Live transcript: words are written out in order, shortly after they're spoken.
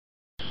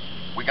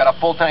We got a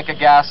full tank of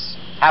gas,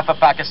 half a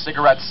pack of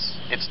cigarettes,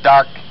 it's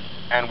dark,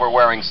 and we're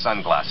wearing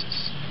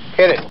sunglasses.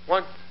 Hit it.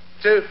 1,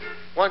 2,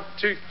 1,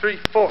 2, 3,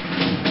 4. Good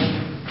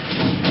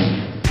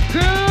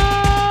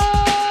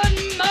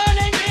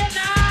morning,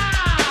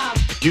 Vietnam!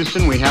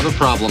 Houston, we have a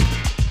problem.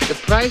 The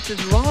price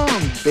is wrong,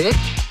 bitch.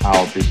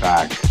 I'll be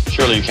back.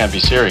 Surely you can't be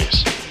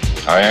serious.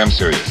 I am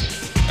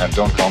serious. And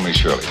don't call me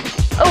Shirley.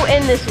 Oh,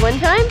 and this one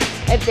time,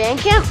 at band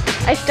camp,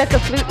 I stuck a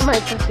flute in my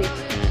pussy.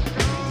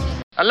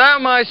 Allow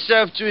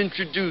myself to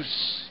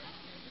introduce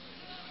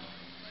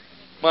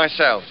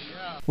myself.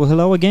 Well,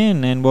 hello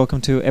again, and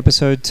welcome to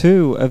episode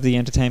 2 of the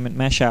Entertainment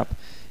Mashup.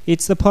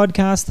 It's the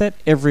podcast that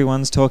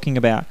everyone's talking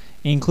about,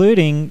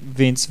 including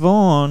Vince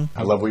Vaughn.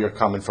 I love where you're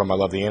coming from. I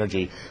love the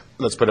energy.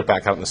 Let's put it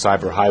back out in the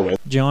cyber highway.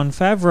 Jon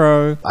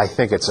Favreau. I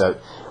think it's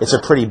a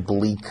pretty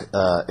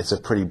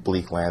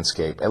bleak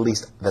landscape. At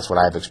least that's what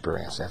I've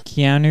experienced.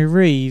 Keanu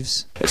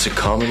Reeves. It's a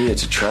comedy,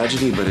 it's a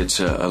tragedy, but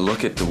it's a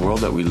look at the world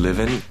that we live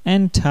in.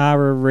 And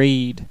Tara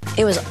Reid.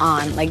 It was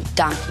on like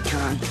Donkey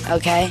Kong,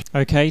 okay?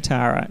 Okay,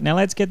 Tara. Now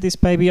let's get this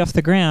baby off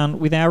the ground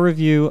with our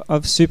review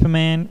of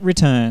Superman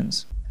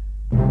Returns.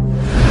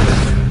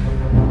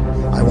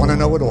 I want to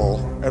know it all,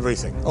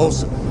 everything.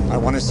 Also, I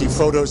want to see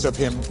photos of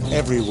him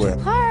everywhere.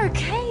 Hark,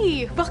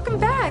 hey, welcome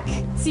back.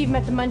 So you've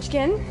met the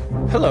Munchkin?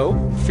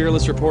 Hello.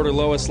 Fearless reporter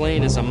Lois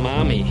Lane is a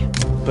mommy.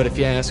 But if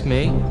you ask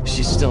me,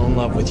 she's still in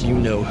love with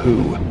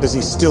you-know-who. Does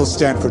he still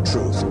stand for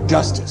truth,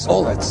 justice,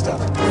 all that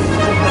stuff?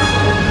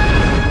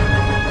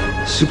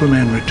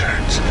 Superman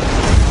Returns.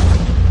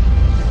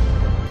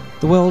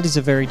 The world is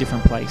a very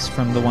different place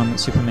from the one that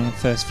Superman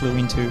first flew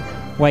into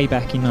way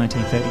back in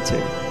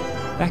 1932.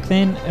 Back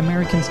then,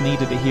 Americans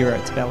needed a hero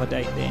to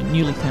validate their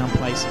newly found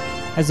place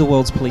as the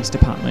world's police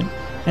department,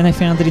 and they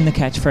found it in the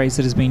catchphrase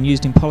that has been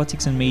used in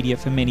politics and media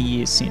for many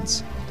years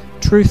since: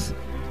 truth,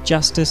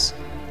 justice,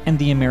 and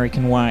the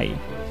American way.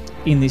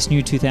 In this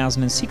new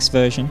 2006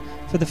 version,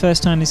 for the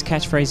first time this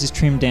catchphrase is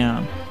trimmed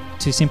down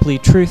to simply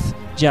truth,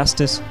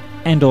 justice,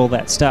 and all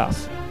that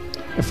stuff.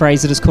 A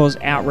phrase that has caused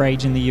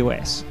outrage in the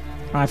US.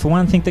 I, for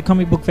one, think that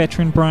comic book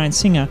veteran Bryan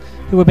Singer,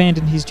 who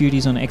abandoned his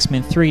duties on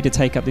X-Men 3 to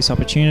take up this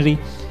opportunity,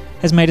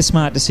 has made a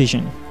smart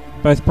decision.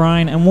 Both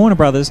Bryan and Warner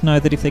Brothers know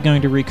that if they're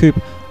going to recoup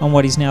on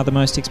what is now the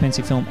most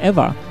expensive film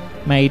ever,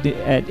 made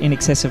at in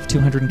excess of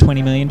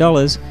 $220 million,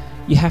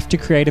 you have to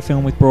create a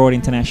film with broad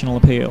international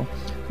appeal.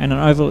 And an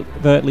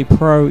overtly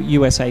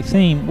pro-USA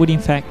theme would in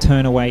fact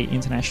turn away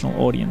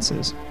international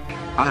audiences.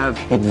 I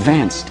have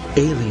advanced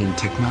alien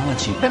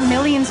technology. But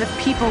millions of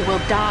people will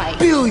die.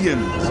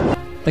 Billions!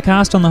 The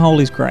cast on the whole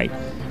is great.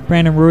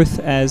 Brandon Routh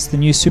as the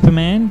new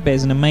Superman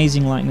bears an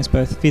amazing likeness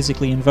both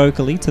physically and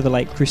vocally to the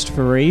late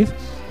Christopher Reeve.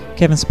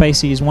 Kevin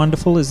Spacey is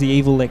wonderful as the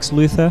evil Lex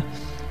Luthor.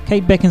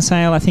 Kate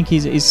Beckinsale I think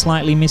is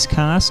slightly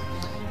miscast.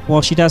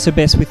 While she does her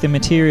best with the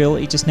material,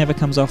 it just never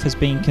comes off as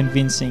being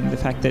convincing. The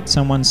fact that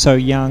someone so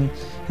young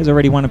has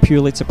already won a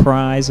Pulitzer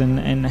Prize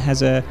and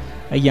has a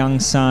young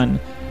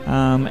son,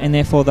 and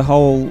therefore the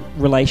whole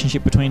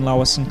relationship between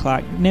Lois and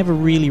Clark never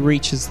really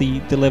reaches the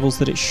levels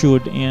that it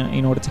should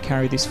in order to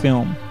carry this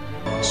film.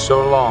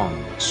 So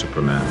long,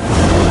 Superman.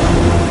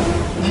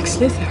 Lex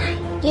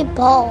Luthor. You're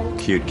bald.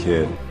 Cute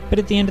kid. But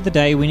at the end of the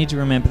day, we need to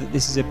remember that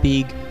this is a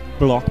big,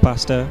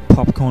 blockbuster,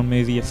 popcorn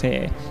movie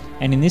affair.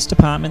 And in this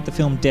department, the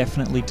film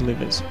definitely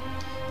delivers.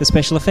 The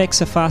special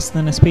effects are faster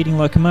than a speeding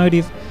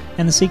locomotive,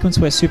 and the sequence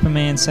where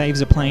Superman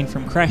saves a plane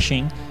from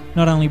crashing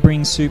not only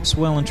brings Supes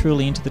well and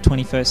truly into the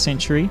 21st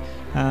century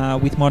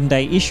with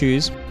modern-day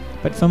issues,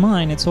 but for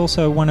mine, it's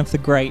also one of the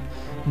great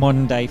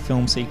modern-day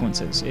film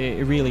sequences.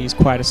 It really is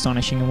quite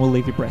astonishing and will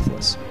leave you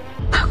breathless.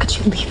 How could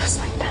you leave us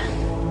like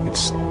that?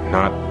 It's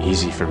not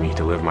easy for me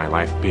to live my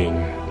life being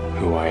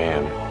who I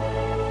am,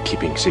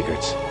 keeping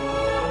secrets.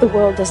 The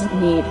world doesn't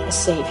need a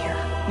savior,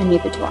 and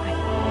neither do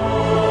I.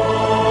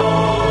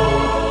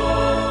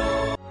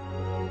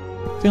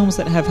 Films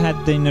that have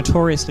had the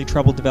notoriously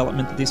troubled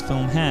development that this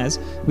film has,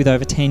 with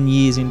over 10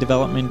 years in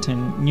development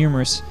and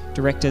numerous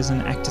directors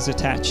and actors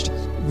attached,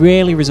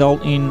 rarely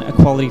result in a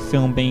quality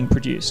film being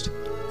produced.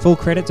 Full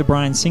credit to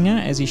Bryan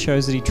Singer, as he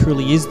shows that he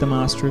truly is the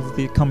master of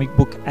the comic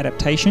book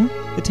adaptation.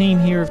 The team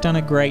here have done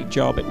a great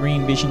job at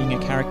re-envisioning a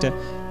character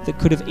that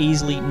could have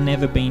easily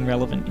never been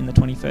relevant in the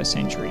 21st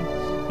century.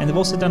 And they've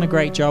also done a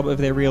great job of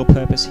their real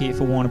purpose here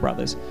for Warner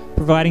Brothers,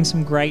 providing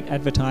some great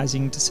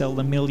advertising to sell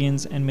the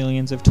millions and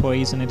millions of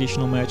toys and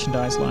additional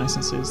merchandise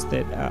licenses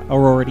that are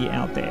already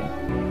out there.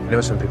 I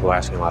know some people are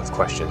asking a lot of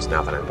questions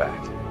now that I'm back.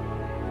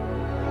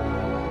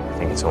 I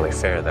think it's only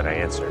fair that I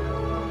answer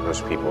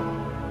most people.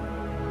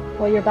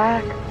 Well, you're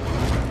back,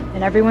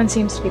 and everyone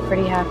seems to be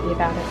pretty happy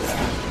about it.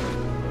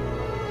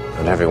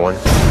 Not everyone.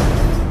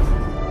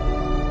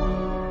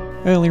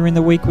 Earlier in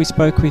the week we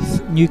spoke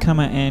with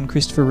newcomer and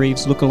Christopher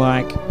Reeve's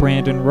lookalike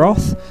Brandon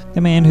Routh,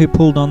 the man who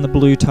pulled on the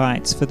blue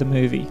tights for the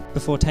movie.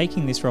 Before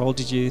taking this role,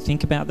 did you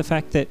think about the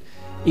fact that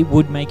it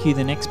would make you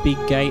the next big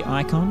gay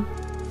icon?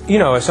 You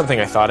know, it's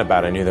something I thought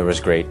about. I knew there was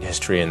great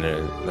history and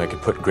I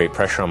could put great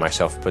pressure on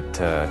myself, but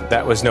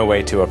that was no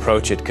way to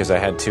approach it because I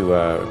had to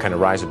kind of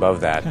rise above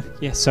that.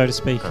 Yes, so to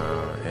speak.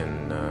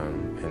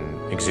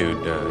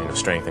 exude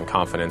strength and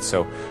confidence.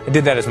 So I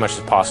did that as much as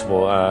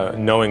possible,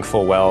 knowing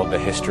full well the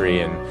history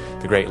and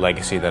the great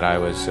legacy that I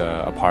was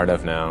a part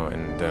of now,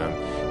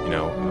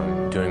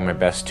 and doing my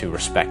best to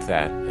respect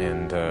that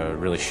and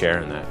really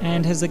share in that.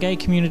 And has the gay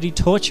community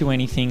taught you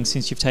anything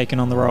since you've taken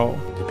on the role?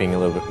 Being a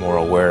little bit more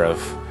aware of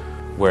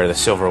where the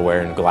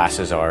silverware and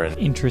glasses are.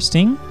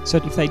 Interesting. So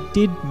if they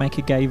did make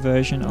a gay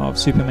version of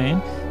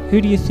Superman,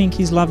 who do you think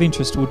his love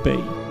interest would be?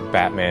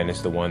 Batman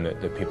is the one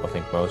that people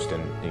think most,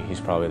 and he's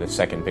probably the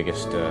second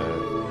biggest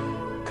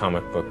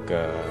comic book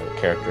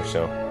character,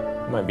 so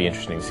it might be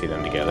interesting to see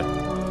them together.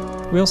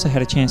 We also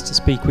had a chance to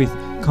speak with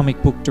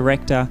comic book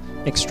director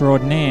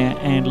extraordinaire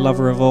and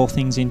lover of all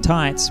things in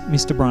tights,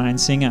 Mr. Bryan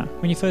Singer.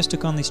 When you first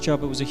took on this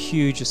job, it was a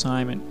huge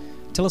assignment.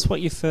 Tell us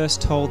what you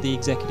first told the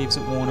executives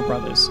at Warner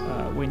Brothers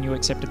when you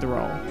accepted the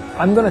role.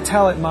 I'm going to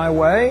tell it my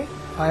way.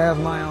 I have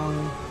my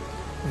own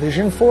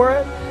vision for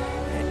it,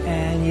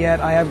 and yet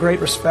I have great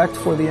respect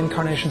for the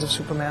incarnations of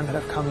Superman that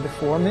have come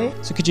before me.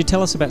 So could you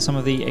tell us about some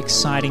of the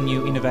exciting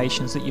new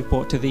innovations that you've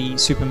brought to the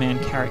Superman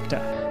character?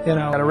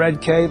 Got a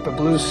red cape, a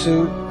blue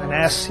suit, an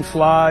S, he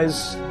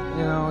flies,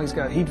 he's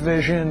got heat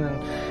vision,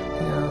 and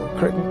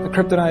the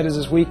kryptonite is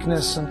his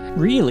weakness. And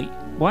really?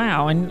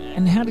 Wow,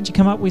 and how did you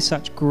come up with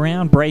such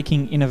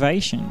groundbreaking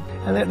innovation?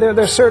 And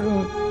there's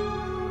certain,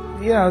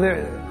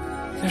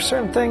 there's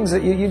certain things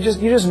that you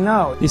just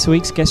know. This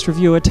week's guest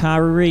reviewer,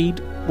 Tara Reid,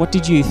 what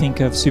did you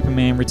think of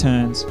Superman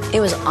Returns?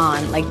 It was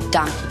on, like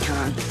Donkey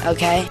Kong,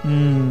 okay?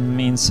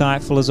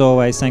 Insightful as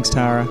always, thanks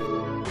Tara.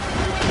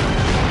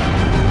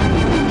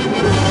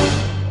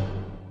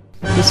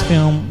 This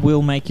film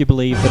will make you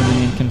believe that a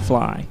man can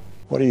fly.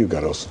 What do you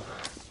got, Olsen?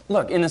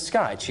 Look, in the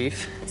sky,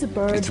 Chief. It's a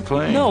bird. It's a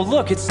plane. No,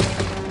 look, it's...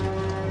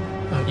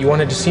 You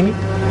wanted to see me?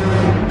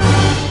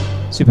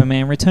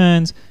 Superman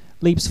Returns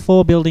leaps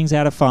 4 buildings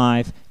out of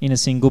 5 in a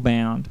single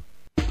bound.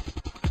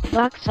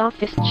 Box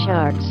office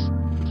charts.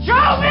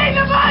 Show me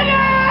the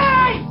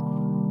money!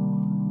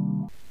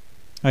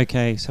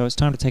 Okay, so it's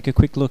time to take a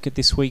quick look at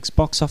this week's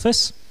box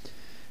office.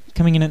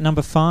 Coming in at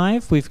number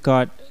 5, we've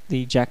got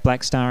the Jack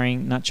Black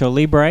starring Nacho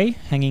Libre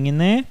hanging in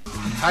there.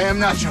 I am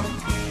Nacho.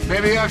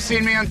 Maybe you have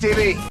seen me on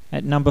TV.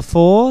 At number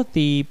 4,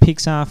 the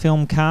Pixar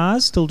film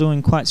Cars, still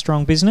doing quite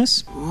strong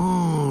business.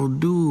 Oh,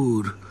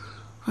 dude.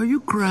 Are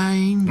you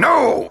crying?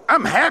 No,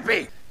 I'm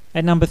happy.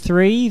 At number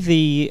 3,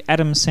 the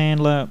Adam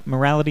Sandler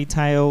morality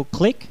tale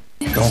Click.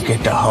 Don't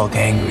get the Hulk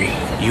angry.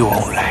 You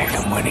won't like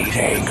him when he's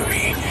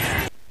angry.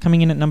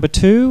 Coming in at number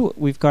 2,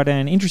 we've got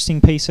an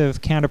interesting piece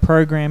of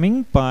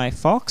counter-programming by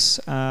Fox,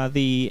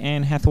 the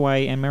Anne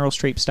Hathaway and Meryl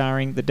Streep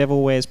starring The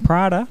Devil Wears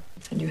Prada.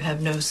 And you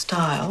have no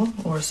style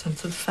or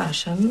sense of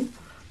fashion. I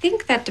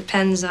think that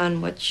depends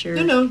on what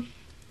you're... No.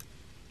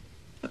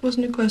 That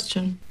wasn't a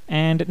question.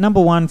 And at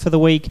number 1 for the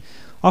week,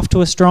 off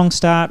to a strong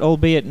start,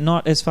 albeit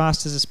not as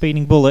fast as a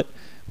speeding bullet,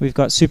 we've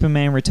got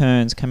Superman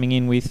Returns coming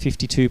in with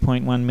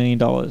 $52.1 million.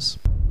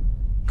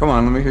 Come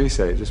on, let me hear you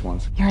say it just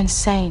once. You're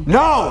insane.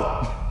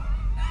 No!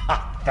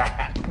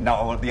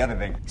 No, the other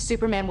thing.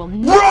 Superman will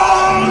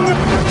Wrong!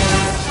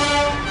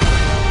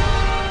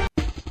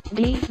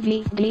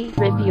 DVD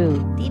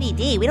review.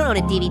 DVD? We don't own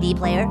a DVD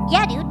player.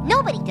 Yeah, dude.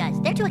 Nobody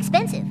does. They're too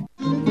expensive.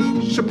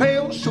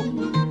 Chappelle Show.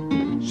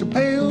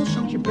 Chappelle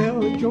Show.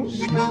 Chappelle Show.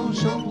 Chappelle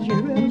Show.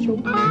 Chappelle Show.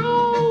 Ow!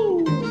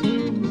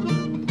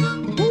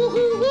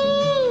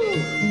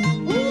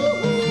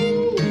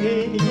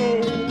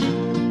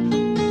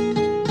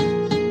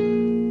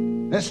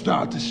 Let's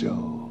start the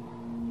show.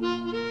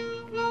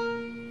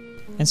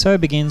 And so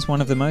begins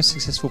one of the most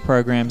successful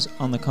programs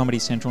on the Comedy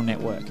Central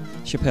network,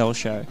 Chappelle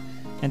Show.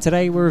 And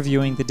today we're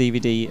reviewing the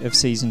DVD of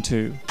Season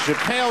 2.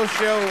 Chappelle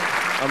Show,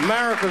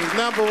 America's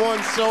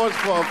 #1 source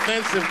for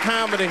offensive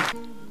comedy.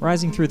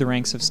 Rising through the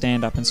ranks of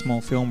stand-up and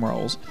small film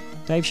roles,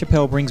 Dave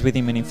Chappelle brings with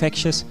him an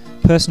infectious,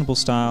 personable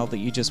style that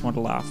you just want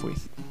to laugh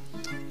with.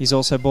 He's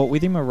also brought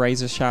with him a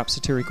razor-sharp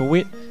satirical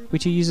wit,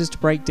 which he uses to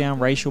break down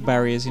racial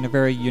barriers in a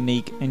very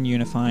unique and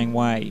unifying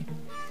way.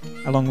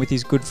 Along with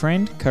his good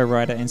friend,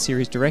 co-writer and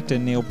series director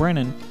Neil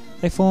Brennan,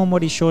 they form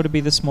what is sure to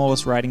be the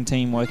smallest writing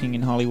team working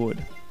in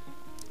Hollywood.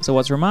 So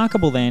what's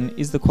remarkable then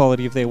is the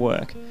quality of their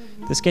work.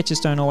 The sketches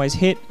don't always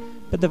hit,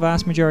 but the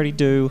vast majority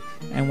do,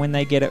 and when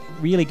they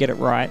really get it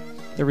right,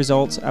 the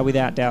results are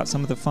without doubt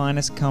some of the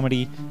finest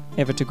comedy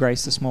ever to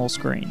grace the small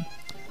screen.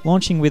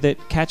 Launching with it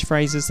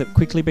catchphrases that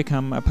quickly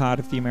become a part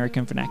of the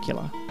American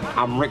vernacular.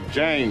 I'm Rick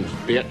James,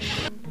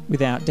 bitch.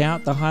 Without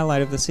doubt, the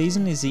highlight of the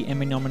season is the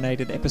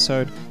Emmy-nominated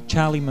episode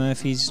Charlie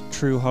Murphy's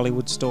True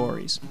Hollywood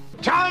Stories.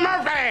 Charlie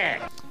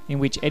Murphy! In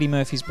which Eddie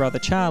Murphy's brother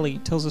Charlie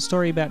tells a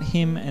story about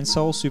him and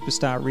soul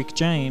superstar Rick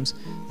James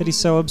that is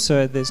so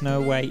absurd there's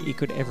no way it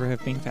could ever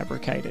have been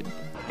fabricated.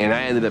 And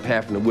I ended up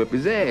having to whip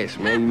his ass,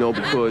 man,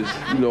 because,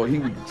 he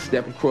would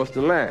step across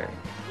the line.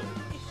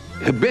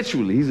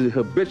 Habitually, he's a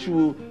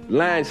habitual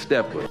line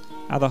stepper.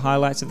 Other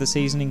highlights of the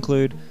season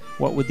include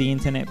What Would the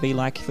Internet Be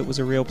Like If It Was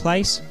a Real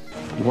Place?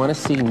 You want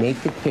to see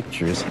naked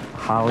pictures,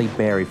 Holly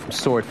Berry from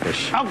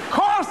Swordfish. Of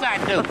course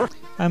I do!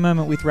 A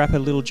moment with rapper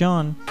Lil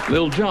Jon.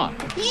 Lil Jon.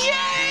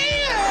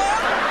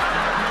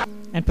 Yeah!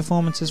 and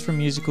performances from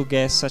musical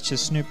guests such as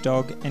Snoop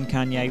Dogg and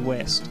Kanye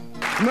West.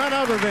 None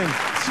other than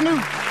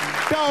Snoop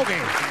Doggy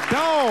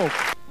Dogg.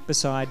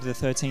 Beside the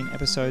 13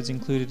 episodes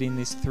included in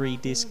this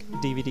 3-disc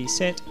DVD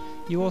set,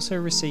 you also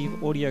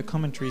receive audio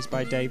commentaries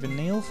by Dave and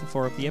Neil for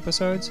 4 of the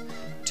episodes,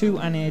 2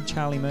 unaired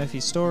Charlie Murphy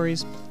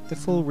stories, the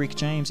full Rick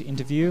James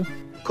interview,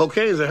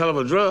 Cocaine's a hell of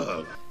a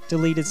drug.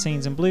 deleted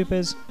scenes and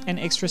bloopers, and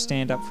extra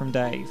stand-up from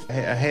Dave. I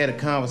had a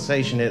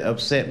conversation that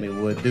upset me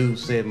where a dude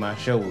said my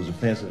show was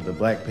offensive to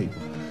black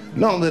people.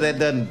 Normally that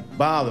doesn't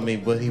bother me,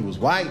 but he was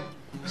white,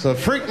 so it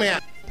freaked me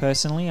out.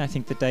 Personally, I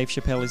think that Dave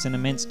Chappelle is an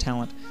immense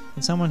talent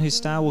and someone whose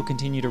star will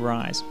continue to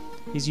rise.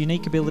 His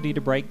unique ability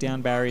to break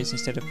down barriers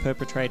instead of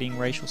perpetrating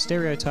racial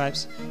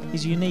stereotypes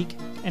is unique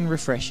and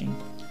refreshing.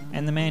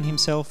 And the man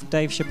himself,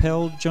 Dave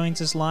Chappelle,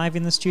 joins us live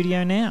in the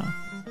studio now.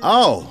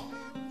 Oh,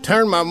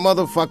 turn my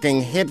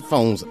motherfucking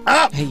headphones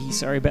up! Hey,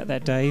 sorry about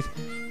that, Dave.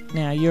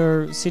 Now,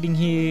 you're sitting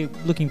here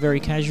looking very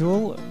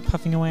casual,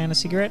 puffing away on a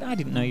cigarette. I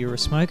didn't know you were a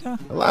smoker.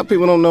 A lot of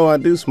people don't know I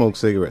do smoke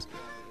cigarettes.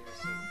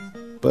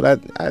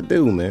 But I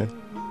do, man.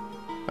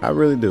 I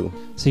really do.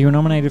 So you were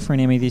nominated for an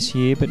Emmy this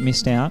year, but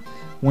missed out.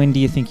 When do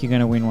you think you're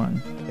going to win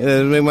one?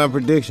 It'll make my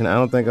prediction. I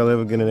don't think I'll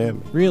ever get an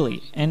Emmy.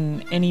 Really?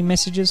 And any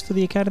messages for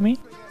the Academy?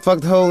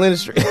 Fuck the whole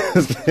industry.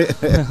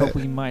 Well,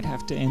 we might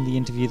have to end the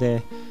interview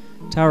there.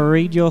 Tara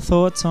Reid, your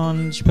thoughts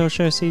on Chappelle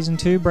Show Season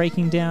 2,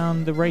 breaking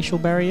down the racial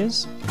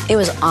barriers? It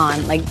was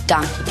on like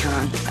Donkey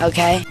Kong,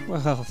 okay?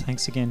 Well,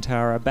 thanks again,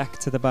 Tara. Back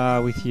to the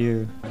bar with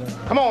you.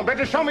 Come on,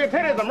 bitches, show me your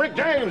titties. I'm Rick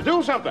James.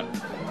 Do something.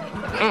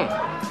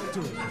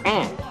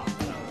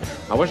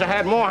 I wish I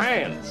had more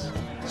hands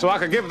so I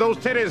could give those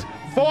titties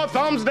 4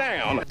 thumbs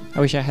down. I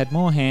wish I had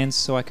more hands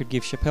so I could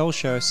give Chappelle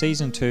Show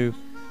Season 2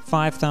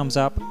 5 thumbs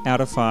up out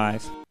of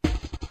 5.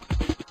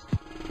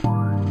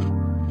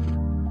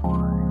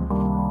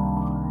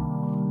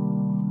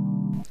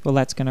 Well,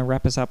 that's going to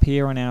wrap us up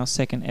here on our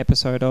second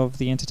episode of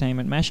the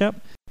Entertainment Mashup.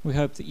 We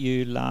hope that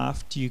you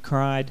laughed, you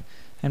cried,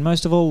 and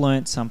most of all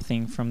learnt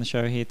something from the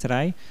show here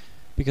today.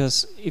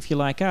 Because if you're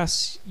like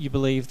us, you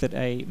believe that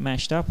a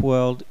mashed up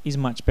world is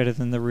much better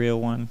than the real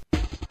one.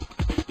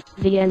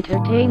 The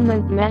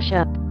Entertainment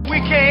Mashup. We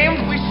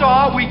came, we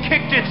saw, we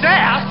kicked its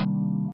ass.